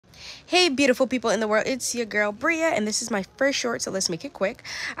Hey beautiful people in the world, it's your girl Bria and this is my first short, so let's make it quick.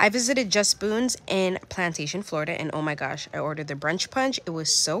 I visited Just Spoons in Plantation, Florida, and oh my gosh, I ordered the brunch punch. It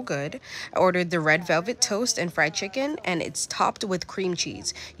was so good. I ordered the red velvet toast and fried chicken, and it's topped with cream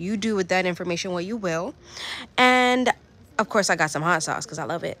cheese. You do with that information what you will. And of course I got some hot sauce because I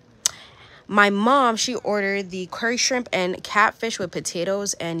love it. My mom, she ordered the curry shrimp and catfish with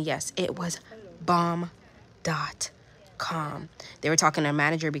potatoes, and yes, it was bomb dot com. They were talking to a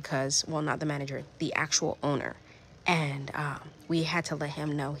manager because, well, not the manager, the actual owner. And we had to let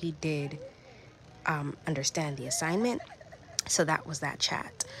him know he did understand the assignment. So that was that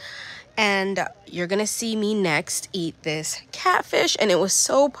chat. And you're gonna see me next eat this catfish, and it was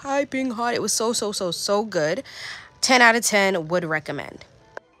so piping hot. It was so good. 10 out of 10 would recommend.